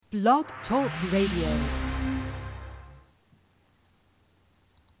Blog Talk Radio.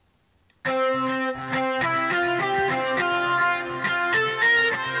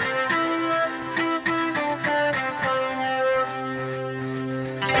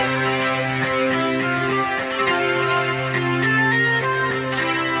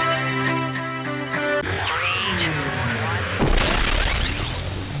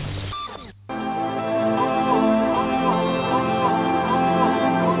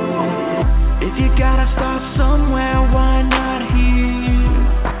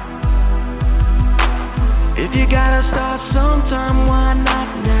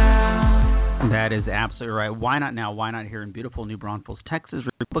 That is absolutely right. Why not now? Why not here in beautiful New Braunfels, Texas?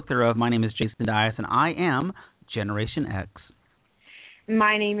 Book thereof. My name is Jason Dias, and I am Generation X.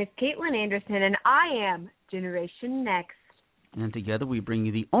 My name is Caitlin Anderson, and I am Generation Next. And together we bring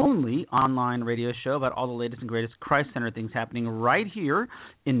you the only online radio show about all the latest and greatest Christ-centered things happening right here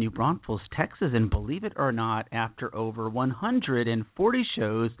in New Braunfels, Texas. And believe it or not, after over 140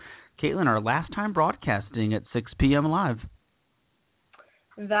 shows, Caitlin, our last time broadcasting at 6 p.m. live.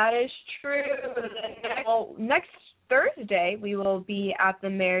 That is true. Next Thursday, we will be at the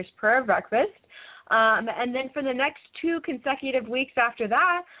Mayor's Prayer Breakfast. And then for the next 2 consecutive weeks after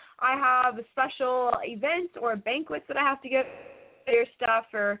that, I have special events or banquets that I have to go to stuff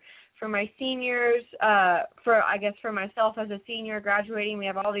for my seniors, for myself as a senior graduating. We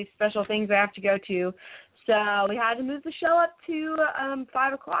have all these special things I have to go to. So we had to move the show up to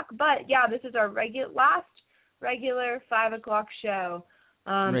 5 o'clock. But, yeah, this is our last regular 5 o'clock show.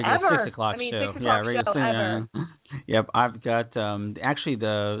 Regular 6 o'clock show. 6 o'clock show ever. Yep, I've got actually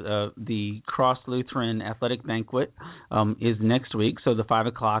the Cross Lutheran Athletic Banquet is next week, so the 5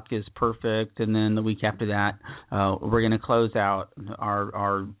 o'clock is perfect, and then the week after that we're going to close out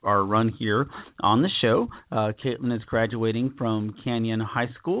our run here on the show. Caitlin is graduating from Canyon High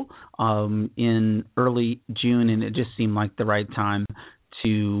School in early June, and it just seemed like the right time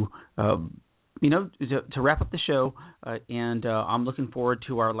to wrap up the show, and I'm looking forward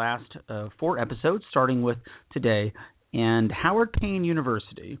to our last 4 episodes, starting with today. And Howard Payne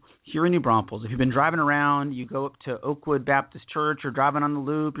University here in New Braunfels. If you've been driving around, you go up to Oakwood Baptist Church, or driving on the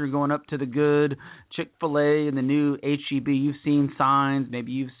Loop, you're going up to the good Chick-fil-A and the new HEB, you've seen signs,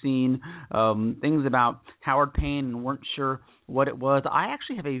 maybe you've seen things about Howard Payne and weren't sure what it was. I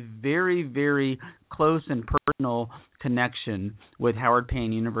actually have a very, very close and personal connection with Howard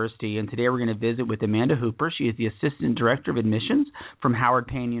Payne University, and today we're going to visit with Amanda Hooper. She is the Assistant Director of Admissions from Howard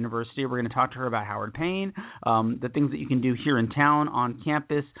Payne University. We're going to talk to her about Howard Payne, the things that you can do here in town on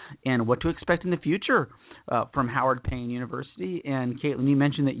campus, and what to expect in the future from Howard Payne University. And Caitlin, you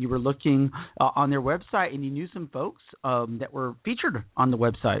mentioned that you were looking on their website, and you knew some folks that were featured on the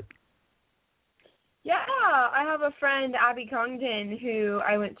website. Yeah, I have a friend, Abby Congdon, who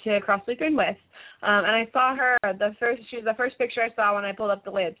I went to Cross Lutheran with, and I saw her. She was the first picture I saw when I pulled up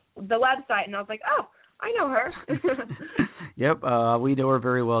the website, and I was like, oh, I know her. Yep, we know her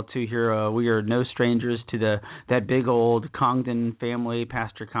very well too. Here, we are no strangers to that big old Congdon family,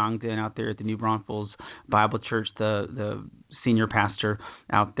 Pastor Congdon out there at the New Braunfels Bible Church, the senior pastor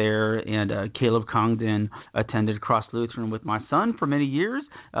out there, and Caleb Congdon attended Cross Lutheran with my son for many years.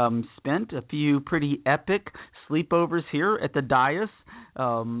 Spent a few pretty epic sleepovers here at the Dias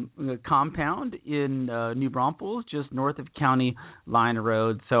compound in New Braunfels, just north of County Line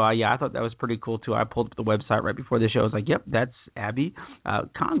Road. So I thought that was pretty cool too. I pulled up the website right before the show. I was like, yep, that's Abby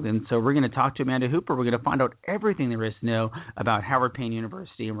Congdon. So we're going to talk to Amanda Hooper. We're going to find out everything there is to know about Howard Payne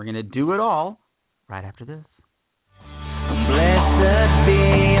University, and we're going to do it all right after this. Blessed be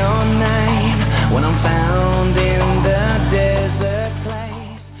your name when I'm found in the desert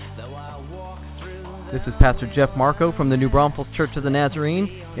place. Though I walk through. This is Pastor Jeff Marco from the New Braunfels Church of the Nazarene,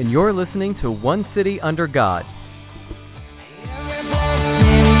 and you're listening to One City Under God. Every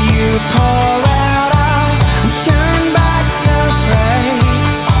blessing you pour out, I'll turn back to praise.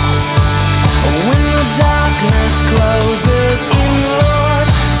 When the darkness closes in, Lord,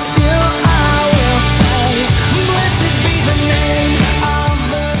 still I will say, blessed be the name of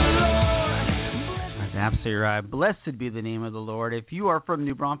the Lord. That's absolutely right. Blessed be the name of the Lord. If you are from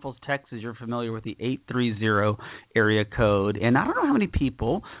New Braunfels, Texas, you're familiar with the 830 area code. And I don't know how many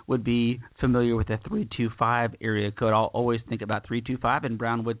people would be familiar with the 325 area code. I'll always think about 325 in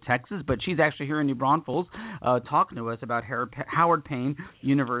Brownwood, Texas. But she's actually here in New Braunfels talking to us about Howard Payne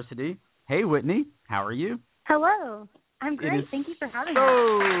University. Hey, Whitney. How are you? Hello. I'm great. Thank you for having me.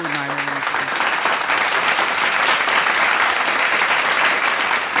 Oh, nice.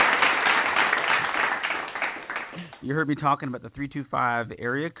 You heard me talking about the 325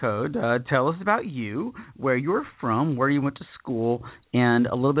 area code. Tell us about you, where you're from, where you went to school, and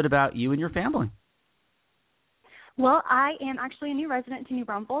a little bit about you and your family. Well, I am actually a new resident to New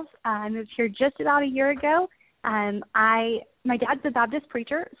Braunfels. I moved here just about a year ago. My dad's a Baptist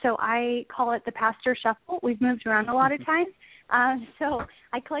preacher, so I call it the pastor shuffle. We've moved around a lot of times. So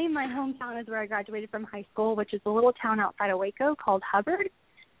I claim my hometown is where I graduated from high school, which is a little town outside of Waco called Hubbard.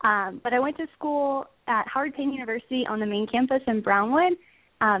 But I went to school at Howard Payne University on the main campus in Brownwood.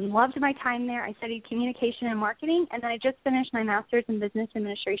 Loved my time there. I studied communication and marketing, and then I just finished my master's in business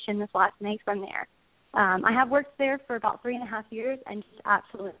administration this last May from there. I have worked there for about 3.5 years and just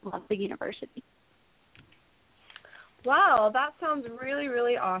absolutely love the university. Wow, that sounds really,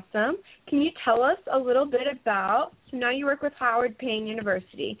 really awesome. Can you tell us a little bit about, so now you work with Howard Payne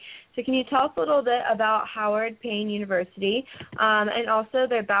University, so can you tell us a little bit about Howard Payne University and also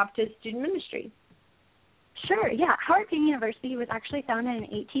their Baptist student ministry? Sure, yeah. Howard Payne University was actually founded in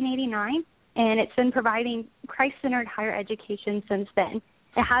 1889, and it's been providing Christ-centered higher education since then.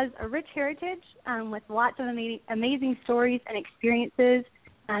 It has a rich heritage with lots of amazing stories and experiences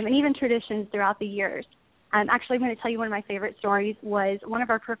and even traditions throughout the years. Actually, I'm going to tell you one of my favorite stories was one of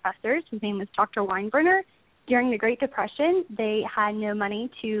our professors, his name was Dr. Weinbrenner. During the Great Depression, they had no money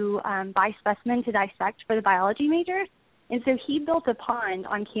to buy specimens to dissect for the biology majors, and so he built a pond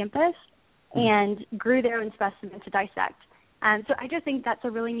on campus and grew their own specimen to dissect. So I just think that's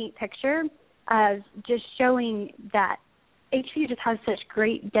a really neat picture of just showing that HPU just has such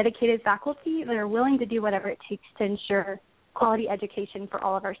great dedicated faculty that are willing to do whatever it takes to ensure quality education for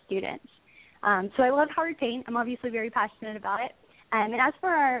all of our students. So I love Howard Payne. I'm obviously very passionate about it. And as for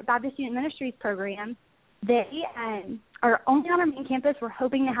our Baptist Student Ministries program, they are only on our main campus. We're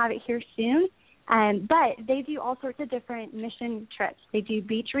hoping to have it here soon. But they do all sorts of different mission trips. They do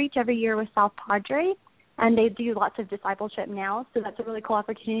Beach Reach every year with South Padre, and they do lots of discipleship now. So that's a really cool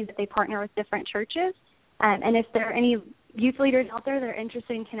opportunity that they partner with different churches. And if there are any youth leaders out there that are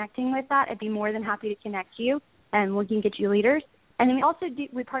interested in connecting with that, I'd be more than happy to connect you, and we can get you leaders. And then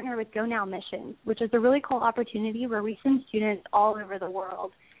we partner with Go Now Missions, which is a really cool opportunity where we send students all over the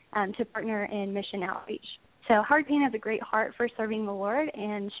world to partner in mission outreach. So Howard Payne has a great heart for serving the Lord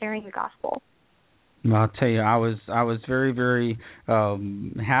and sharing the gospel. Well, I'll tell you, I was very, very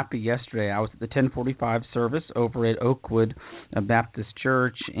happy yesterday. I was at the 1045 service over at Oakwood Baptist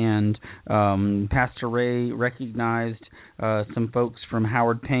Church, and Pastor Ray recognized some folks from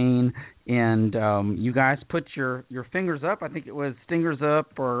Howard Payne, and you guys put your fingers up. I think it was stingers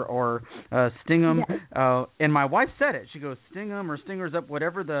up or sting 'em. Yes. And my wife said it. She goes, sting 'em or stingers up,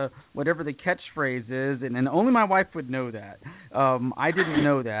 whatever the catchphrase is, and only my wife would know that. I didn't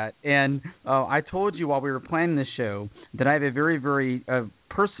know that, and I told you while we were planning this show that I have a very, very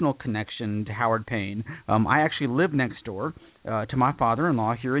personal connection to Howard Payne. I actually live next door to my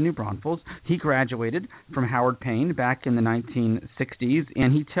father-in-law here in New Braunfels. He graduated from Howard Payne back in the 1960s,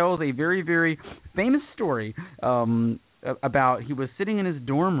 and he tells a very, very famous story about he was sitting in his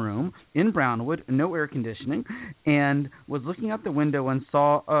dorm room in Brownwood, no air conditioning, and was looking out the window and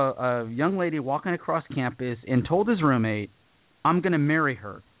saw a young lady walking across campus and told his roommate, "I'm going to marry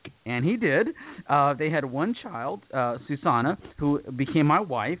her." And he did. They had one child, Susanna, who became my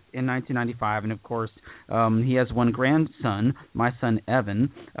wife in 1995. And, of course, he has one grandson, my son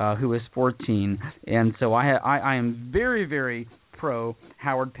Evan, who is 14. And so I am very, very pro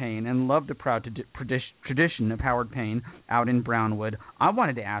Howard Payne and love the proud tradition of Howard Payne out in Brownwood. I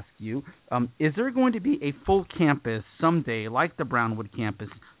wanted to ask you, is there going to be a full campus someday like the Brownwood campus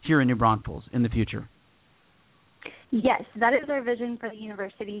here in New Braunfels in the future? Yes, that is our vision for the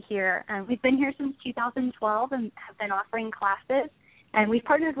university here. We've been here since 2012 and have been offering classes. And we've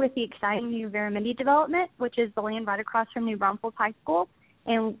partnered with the exciting new Veramindi development, which is the land right across from New Braunfels High School.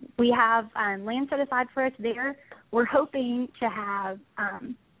 And we have land set aside for us there. We're hoping to have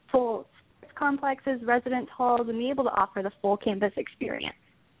full complexes, residence halls, and be able to offer the full campus experience.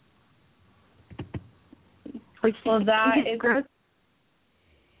 We've seen growth.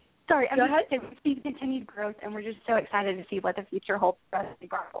 Sorry, I'm just saying we've seen continued growth, and we're just so excited to see what the future holds for us in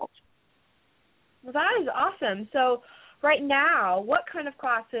Braunfels. Well, that is awesome. So right now, what kind of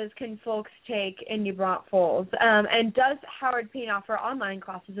classes can folks take in New Braunfels? And does Howard Payne offer online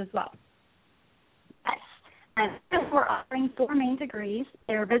classes as well? Yes. And we're offering 4 main degrees.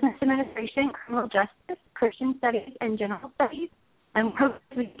 They're business administration, criminal justice, Christian studies, and general studies. And we hope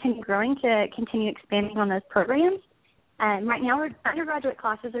we continue growing to continue expanding on those programs. And right now, our undergraduate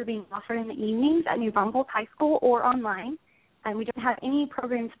classes are being offered in the evenings at New Braunfels High School or online. And we don't have any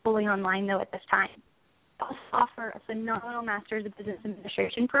programs fully online, though, at this time. We also offer a phenomenal Master's of Business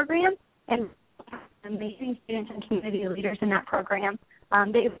Administration program and amazing students and community leaders in that program.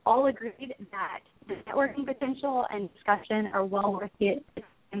 They've all agreed that the networking potential and discussion are well worth the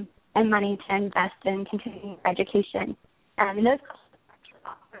time and money to invest in continuing education. And those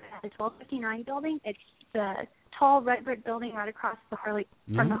at the 1259 building, it's the tall red brick building right across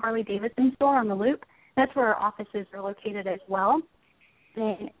from the Harley-Davidson store on the Loop. That's where our offices are located as well.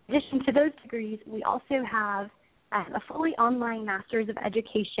 And in addition to those degrees, we also have a fully online Master's of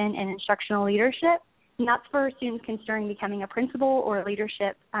Education in Instructional Leadership, and that's for students considering becoming a principal or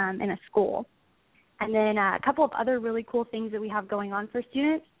leadership in a school. And then a couple of other really cool things that we have going on for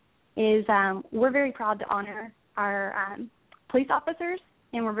students is we're very proud to honor our police officers,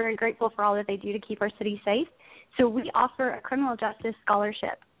 and we're very grateful for all that they do to keep our city safe. So we offer a criminal justice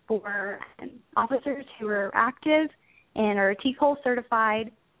scholarship for officers who are active and are TCOL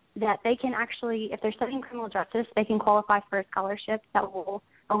certified, that they can actually, if they're studying criminal justice, they can qualify for a scholarship that will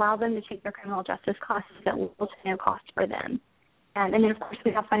allow them to take their criminal justice classes at little to no cost for them. And then, of course,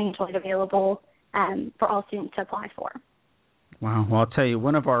 we have financial aid available for all students to apply for. Wow. Well, I'll tell you,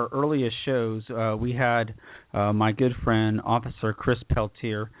 one of our earliest shows, we had my good friend, Officer Chris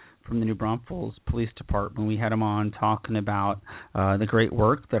Peltier from the New Braunfels Police Department. We had him on talking about the great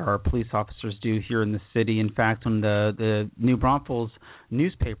work that our police officers do here in the city. In fact, on the New Braunfels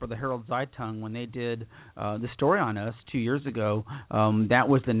newspaper, the Herald Zeitung, when they did the story on us 2 years ago, that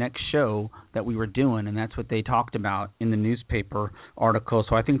was the next show that we were doing, and that's what they talked about in the newspaper article.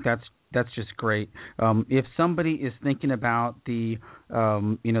 So I think that's just great. If somebody is thinking about the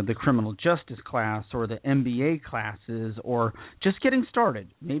the criminal justice class or the MBA classes or just getting started,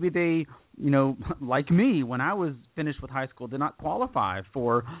 maybe they, like me, when I was finished with high school, did not qualify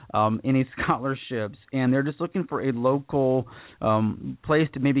for any scholarships, and they're just looking for a local place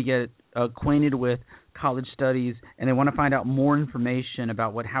to maybe get acquainted with college studies, and they want to find out more information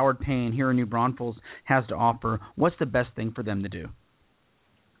about what Howard Payne here in New Braunfels has to offer, what's the best thing for them to do?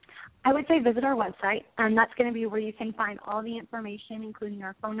 I would say visit our website, and that's going to be where you can find all the information, including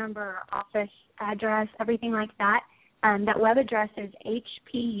our phone number, our office address, everything like that. That web address is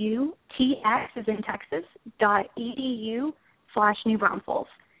hputx, as in Texas, .edu/New Braunfels.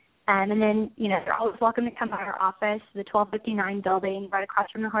 And then, they're always welcome to come by our office, the 1259 building, right across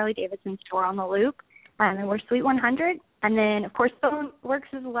from the Harley-Davidson store on the Loop. And we're Suite 100. And then, of course, phone works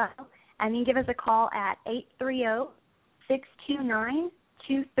as well. And you can give us a call at 830-629-2366.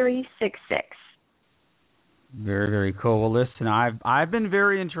 Very, very cool. Well, listen, I've been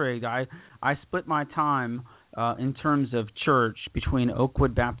very intrigued. I split my time in terms of church between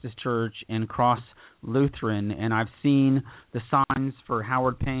Oakwood Baptist Church and Cross Lutheran, and I've seen the signs for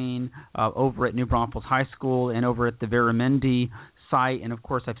Howard Payne over at New Braunfels High School and over at the Veramendi site, and of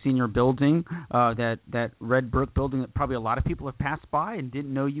course I've seen your building, that red brick building that probably a lot of people have passed by and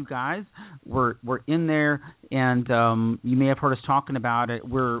didn't know you guys were in there, and you may have heard us talking about it.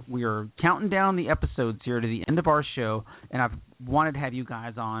 We are counting down the episodes here to the end of our show, and I've wanted to have you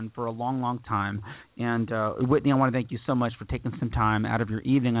guys on for a long, long time. And Whitney, I want to thank you so much for taking some time out of your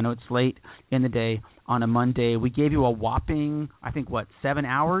evening. I know it's late in the day on a Monday. We gave you a whopping, 7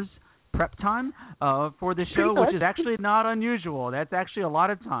 hours prep time for the show, which is actually not unusual. That's actually a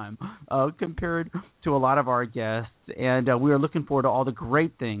lot of time compared to a lot of our guests. And we are looking forward to all the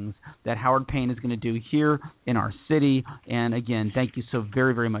great things that Howard Payne is going to do here in our city. And again, thank you so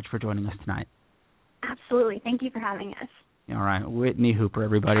very, very much for joining us tonight. Absolutely. Thank you for having us. All right. Whitney Hooper,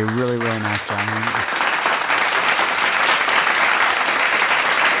 everybody. Really, really nice job.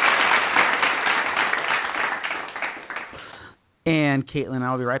 And Caitlin and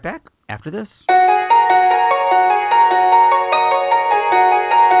I will be right back after this.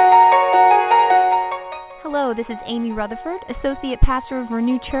 Hello, this is Amy Rutherford, Associate Pastor of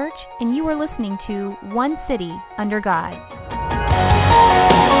Renew Church, and you are listening to One City Under God.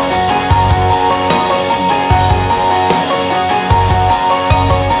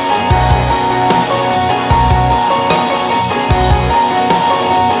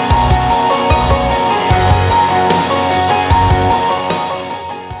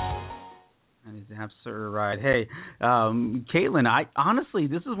 Hey, Caitlin, honestly,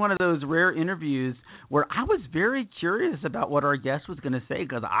 this is one of those rare interviews where I was very curious about what our guest was going to say,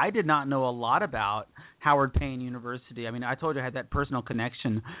 because I did not know a lot about Howard Payne University. I mean, I told you I had that personal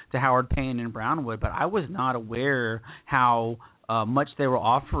connection to Howard Payne in Brownwood, but I was not aware how much they were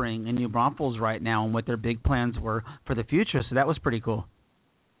offering in New Braunfels right now and what their big plans were for the future. So that was pretty cool.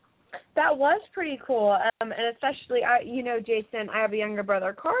 That was pretty cool, and especially, Jason, I have a younger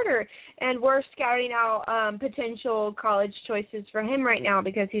brother, Carter, and we're scouting out potential college choices for him right now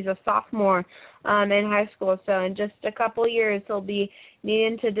because he's a sophomore in high school. So in just a couple of years, he'll be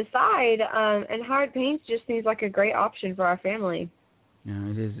needing to decide, and Howard Payne just seems like a great option for our family.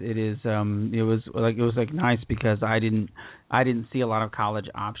 Yeah, it is. It is. It was nice because I didn't see a lot of college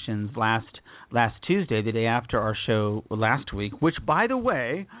options last Tuesday, the day after our show last week, which, by the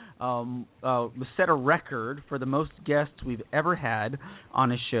way, set a record for the most guests we've ever had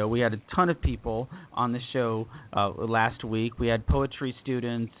on a show. We had a ton of people on the show last week. We had poetry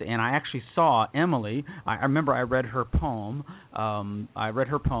students, and I actually saw Emily. I remember I read her poem.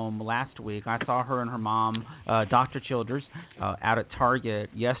 Last week. I saw her and her mom, Dr. Childers, out at Target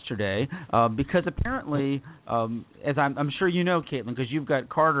yesterday because apparently, as I'm sure you know, Caitlin, because you've got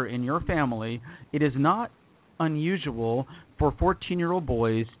Carter in your family, it is not unusual for 14-year-old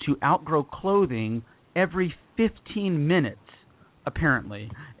boys to outgrow clothing every 15 minutes, apparently.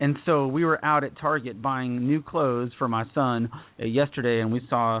 And so we were out at Target buying new clothes for my son yesterday, and we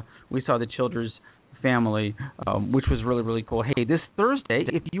saw the Childers family, which was really, really cool. Hey, this Thursday,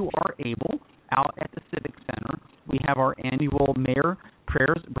 if you are able, out at the Civic Center, we have our annual Mayor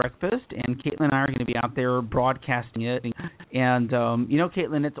Prayers Breakfast, and Caitlin and I are going to be out there broadcasting it. And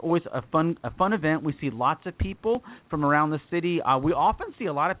Caitlin, it's always a fun event. We see lots of people from around the city. We often see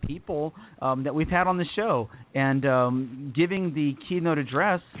a lot of people that we've had on the show. And giving the keynote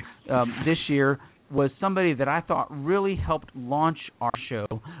address this year was somebody that I thought really helped launch our show,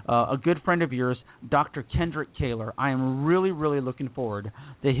 a good friend of yours, Dr. Kendrick Kaler. I am really, really looking forward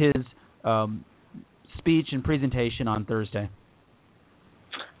to his speech and presentation on Thursday.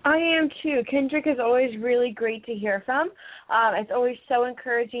 I am too. Kendrick is always really great to hear from. It's always so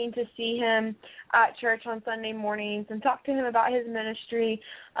encouraging to see him at church on Sunday mornings and talk to him about his ministry.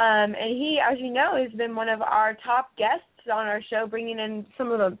 And he, as you know, has been one of our top guests on our show, bringing in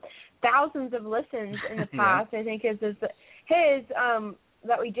some of the thousands of listens in the past. Yeah. I think his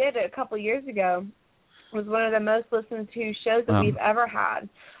that we did a couple of years ago was one of the most listened to shows that we've ever had.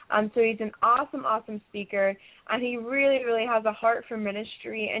 So he's an awesome speaker, and he really, really has a heart for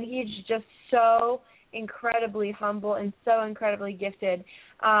ministry, and he's just so incredibly humble and so incredibly gifted,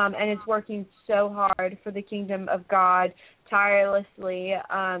 and is working so hard for the kingdom of God tirelessly,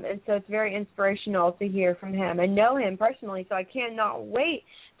 and so it's very inspirational to hear from him and know him personally, so I cannot wait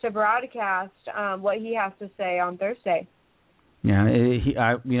to broadcast what he has to say on Thursday. Yeah,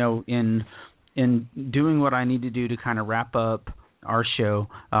 in doing what I need to do to kind of wrap up our show,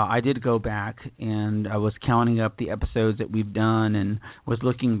 I did go back and I was counting up the episodes that we've done and was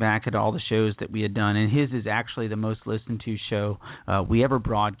looking back at all the shows that we had done, and his is actually the most listened to show we ever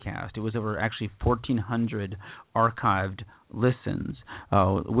broadcast. It was over actually 1,400 archived listens,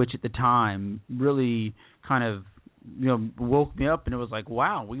 which at the time really kind of woke me up, and it was like,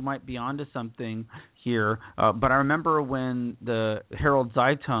 wow, we might be onto something here. But I remember when the Herald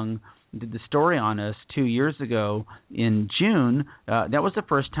Zeitung did the story on us 2 years ago in June, that was the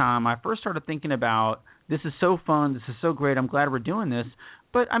first time I first started thinking about, this is so fun, this is so great, I'm glad we're doing this.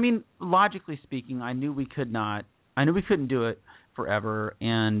 But, I mean, logically speaking, I knew we couldn't do it forever,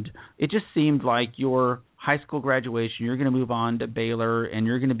 and it just seemed like your high school graduation, you're going to move on to Baylor, and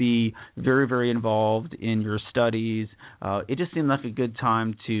you're going to be very, very involved in your studies. It just seemed like a good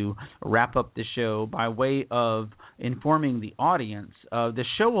time to wrap up the show by way of informing the audience. The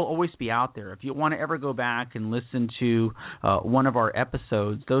show will always be out there. If you want to ever go back and listen to one of our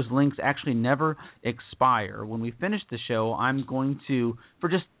episodes, those links actually never expire. When we finish the show, I'm going to, for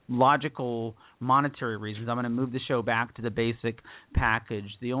just logical monetary reasons, I'm going to move the show back to the basic package.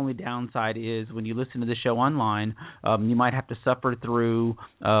 The only downside is when you listen to the show online, you might have to suffer through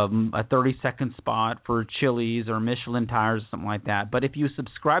a 30-second spot for Chili's or Michelin tires or something like that. But if you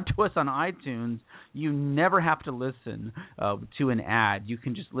subscribe to us on iTunes, you never have to listen to an ad. You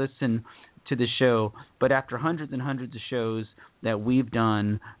can just listen to the show. But after hundreds and hundreds of shows that we've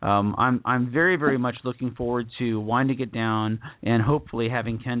done, I'm very, very much looking forward to winding it down and hopefully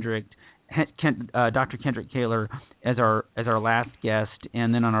having Dr. Kendrick Kaler as our last guest,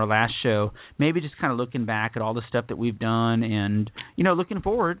 and then on our last show, maybe just kind of looking back at all the stuff that we've done, and looking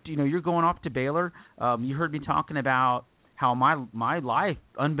forward. You're going off to Baylor. You heard me talking about how my life,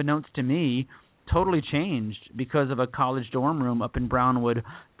 unbeknownst to me, totally changed because of a college dorm room up in Brownwood,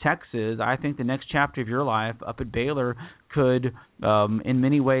 Texas. I think the next chapter of your life up at Baylor could, in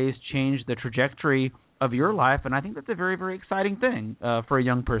many ways, change the trajectory of your life, and I think that's a very, very exciting thing for a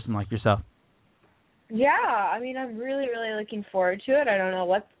young person like yourself. Yeah, I mean, I'm really, really looking forward to it. I don't know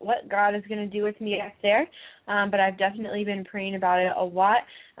what God is going to do with me up there, but I've definitely been praying about it a lot.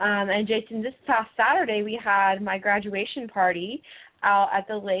 And Jason, this past Saturday we had my graduation party out at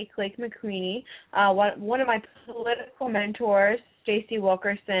the Lake McQueenie. One of my political mentors, Stacy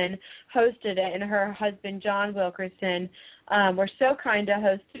Wilkerson, hosted it, and her husband, John Wilkerson, were so kind to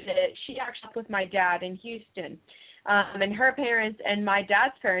host it. She actually was with my dad in Houston. And her parents and my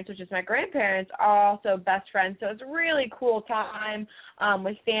dad's parents, which is my grandparents, are also best friends. So it's a really cool time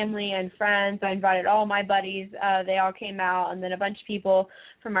with family and friends. I invited all my buddies. They all came out, and then a bunch of people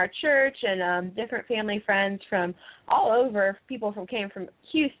from our church and different family friends from all over. People came from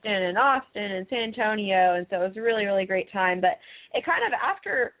Houston and Austin and San Antonio, and so it was a really, really great time. But it kind of,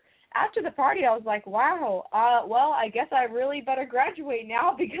 after the party, I was like, wow, well, I guess I really better graduate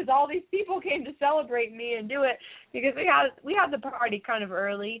now because all these people came to celebrate me and do it, because we had the party kind of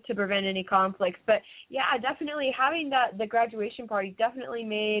early to prevent any conflicts. But, yeah, definitely having the graduation party definitely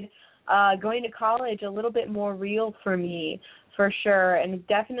made going to college a little bit more real for me, for sure, and it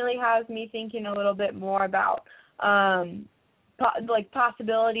definitely has me thinking a little bit more about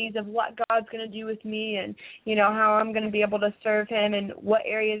possibilities of what God's going to do with me, and, how I'm going to be able to serve him, and what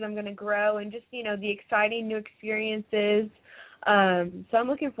areas I'm going to grow, and just, the exciting new experiences. So I'm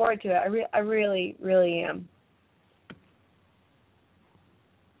looking forward to it. I really, really am.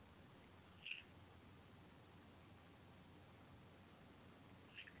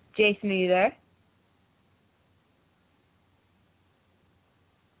 Jason, are you there?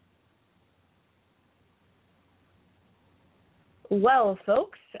 Well,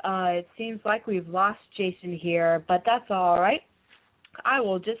 folks, it seems like we've lost Jason here, but that's all right. I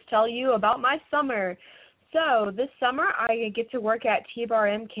will just tell you about my summer. So this summer I get to work at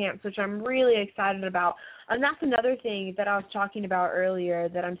TBRM camps, which I'm really excited about. And that's another thing that I was talking about earlier,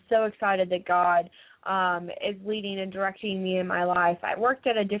 that I'm so excited that God is leading and directing me in my life. I worked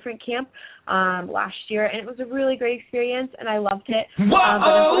at a different camp last year, and it was a really great experience, and I loved it.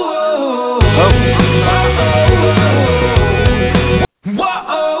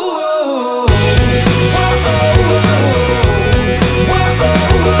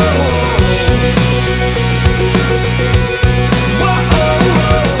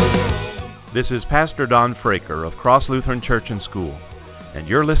 This is Pastor Don Fraker of Cross Lutheran Church and School, and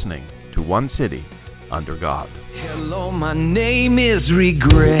you're listening to One City Under God. Hello, my name is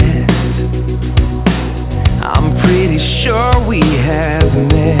Regret. I'm pretty sure we have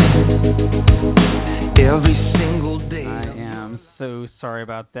met every single day. I am so sorry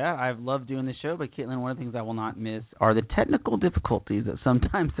about that. I've loved doing the show, but Caitlin, one of the things I will not miss are the technical difficulties that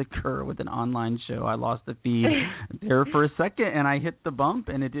sometimes occur with an online show. I lost the feed there for a second, and I hit the bump,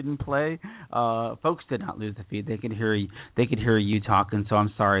 and it didn't play. Folks did not lose the feed; they could hear you talking. So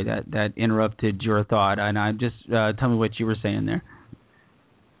I'm sorry that interrupted your thought. And I just tell me what you were saying there.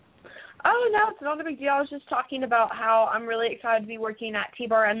 Oh, no, it's not a big deal. I was just talking about how I'm really excited to be working at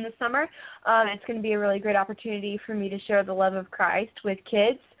TBRM this summer. It's going to be a really great opportunity for me to share the love of Christ with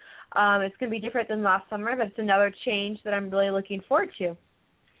kids. It's going to be different than last summer, but it's another change that I'm really looking forward to.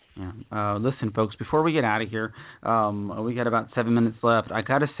 Yeah. Listen, folks, before we get out of here, we got about 7 minutes left. I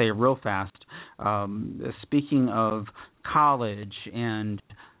got to say real fast, speaking of college and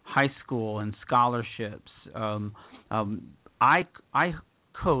high school and scholarships, I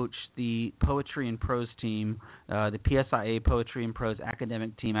coach the poetry and prose team, the PSIA poetry and prose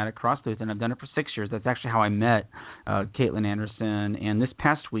academic team out at Cross Lutheran. I've done it for 6 years. That's actually how I met Caitlin Anderson. And this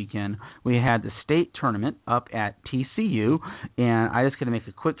past weekend, we had the state tournament up at TCU. And I just got to make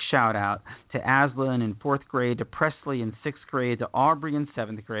a quick shout out to Aslan in 4th grade, to Presley in 6th grade, to Aubrey in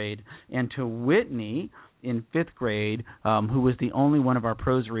 7th grade, and to Whitney in 5th grade, who was the only one of our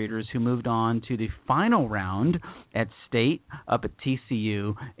prose readers who moved on to the final round at state up at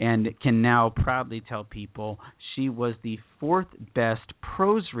TCU, and can now proudly tell people she was the 4th best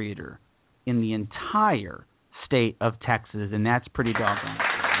prose reader in the entire state of Texas, and that's pretty doggone.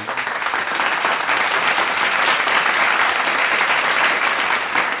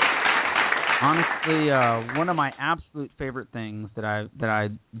 Honestly, one of my absolute favorite things that I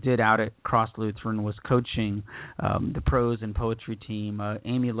did out at Cross Lutheran was coaching the prose and poetry team.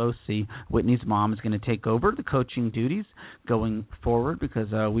 Amy Losi, Whitney's mom, is going to take over the coaching duties going forward, because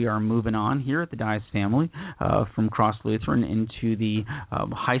we are moving on here at the Dias family from Cross Lutheran into the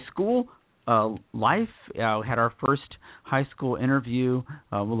high school life. Had our first high school interview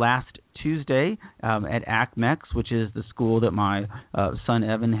last Tuesday at ACMEX, which is the school that my son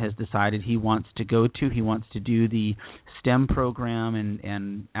Evan has decided he wants to go to. He wants to do the STEM program,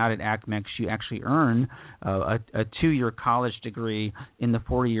 and out at ACMEX you actually earn a 2-year college degree in the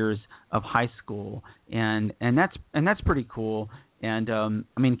 4 years high school, and that's pretty cool. And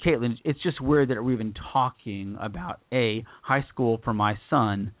I mean, Caitlin, it's just weird that we're even talking about high school for my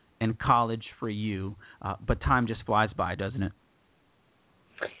son and college for you, but time just flies by, doesn't it?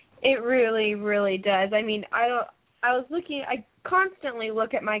 It really, really does. I mean, I constantly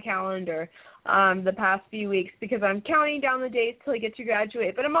look at my calendar the past few weeks because I'm counting down the days till I get to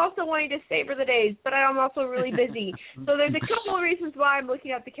graduate, but I'm also wanting to savor the days, but I'm also really busy. So there's a couple of reasons why I'm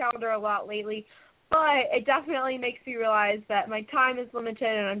looking at the calendar a lot lately, but it definitely makes me realize that my time is limited,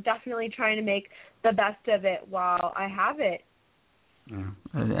 and I'm definitely trying to make the best of it while I have it.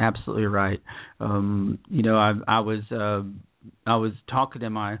 Absolutely right. You know, I was talking to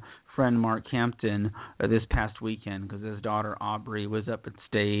my friend Mark Hampton this past weekend because his daughter Aubrey was up at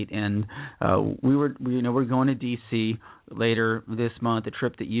state, and we're going to DC later this month, a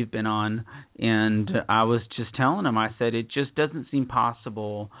trip that you've been on, and I was just telling him, I said it just doesn't seem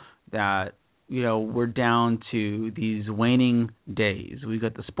possible that we're down to these waning days. We've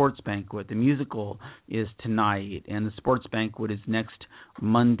got the sports banquet. The musical is tonight, and the sports banquet is next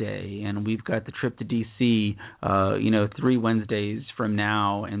Monday. And we've got the trip to D.C., 3 Wednesdays from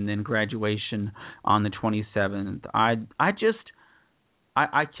now, and then graduation on the 27th. I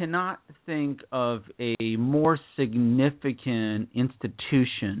cannot think of a more significant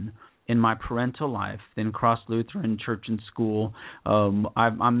institution in my parental life than Cross Lutheran Church and School.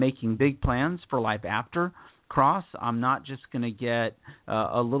 I'm making big plans for life after Cross. I'm not just going to get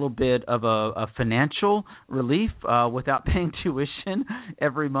a little bit of a financial relief without paying tuition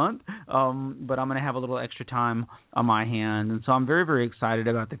every month, but I'm going to have a little extra time on my hand. And so I'm very, very excited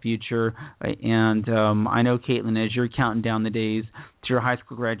about the future. And I know, Caitlin, as you're counting down the days to your high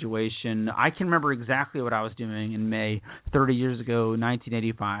school graduation, I can remember exactly what I was doing in May 30 years ago,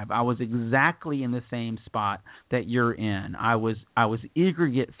 1985. I was exactly in the same spot that you're in. I was eager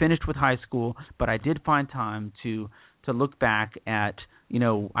to get finished with high school, but I did find time to look back at,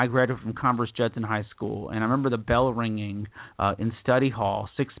 I graduated from Converse Judson High School, and I remember the bell ringing in study hall,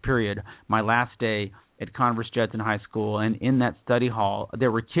 6th period, my last day at Converse Judson High School, and in that study hall,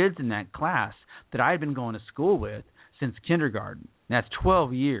 there were kids in that class that I had been going to school with since kindergarten. That's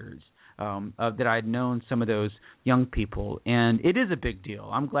 12 years that I'd known some of those young people, and it is a big deal.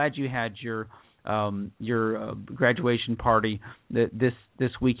 I'm glad you had your graduation party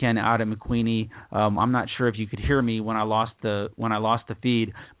this weekend out in McQueenie. I'm not sure if you could hear me when I lost the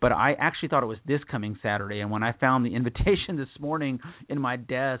feed, but I actually thought it was this coming Saturday. And when I found the invitation this morning in my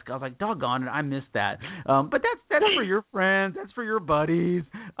desk, I was like, "Doggone it, I missed that." But that's for your friends, that's for your buddies.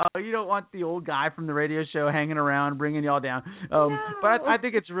 You don't want the old guy from the radio show hanging around, bringing y'all down. No. But I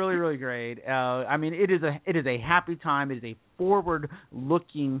think it's really, really great. I mean, it is a happy time. It is a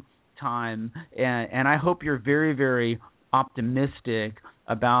forward-looking time, and I hope you're very, very optimistic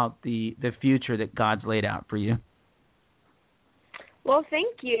about the future that God's laid out for you. Well,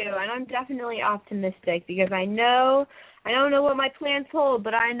 thank you, and I'm definitely optimistic because I don't know what my plans hold,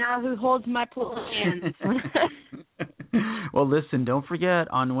 but I know who holds my plans. Well, listen, don't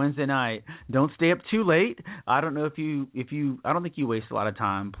forget on Wednesday night, don't stay up too late. I don't know if you I don't think you waste a lot of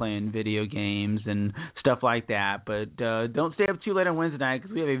time playing video games and stuff like that, but don't stay up too late on Wednesday night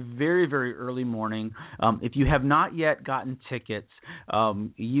because we have a very, very early morning. If you have not yet gotten tickets,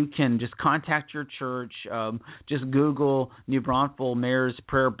 you can just contact your church. Just Google New Braunfels Mayor's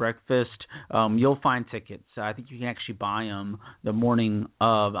Prayer Breakfast. You'll find tickets. I think you can actually buy them the morning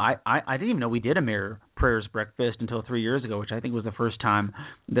of. I didn't even know we did a Mayor Prayers Breakfast until 3 years ago, which I think was the first time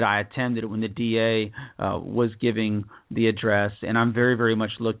that I attended it when the DA was giving the address. And I'm very, very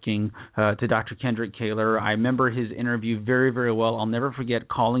much looking to Dr. Kendrick Kaler. I remember his interview very, very well. I'll never forget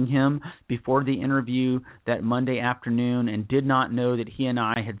calling him before the interview that Monday afternoon and did not know that he and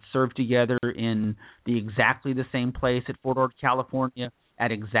I had served together in exactly the same place at Fort Ord, California,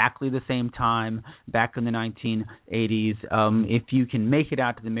 at exactly the same time back in the 1980s. If you can make it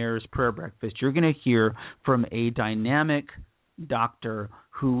out to the Mayor's Prayer Breakfast, you're going to hear from a dynamic doctor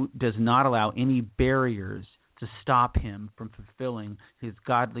who does not allow any barriers to stop him from fulfilling his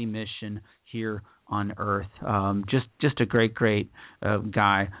godly mission here on earth. Just a great guy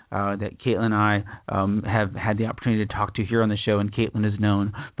that Caitlin and I have had the opportunity to talk to here on the show, and Caitlin is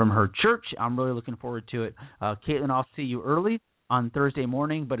known from her church. I'm really looking forward to it. Caitlin, I'll see you early on Thursday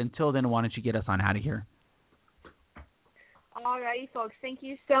morning, but until then, why don't you get us on out of here? All righty, folks. Thank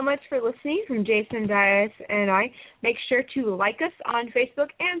you so much for listening from Jason Dias and I. Make sure to like us on Facebook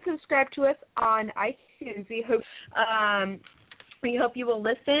and subscribe to us on iTunes. We hope you will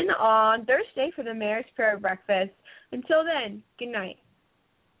listen on Thursday for the Mayor's Prayer Breakfast. Until then, good night.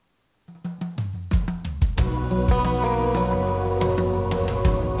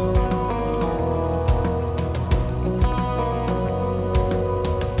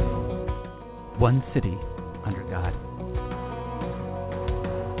 One City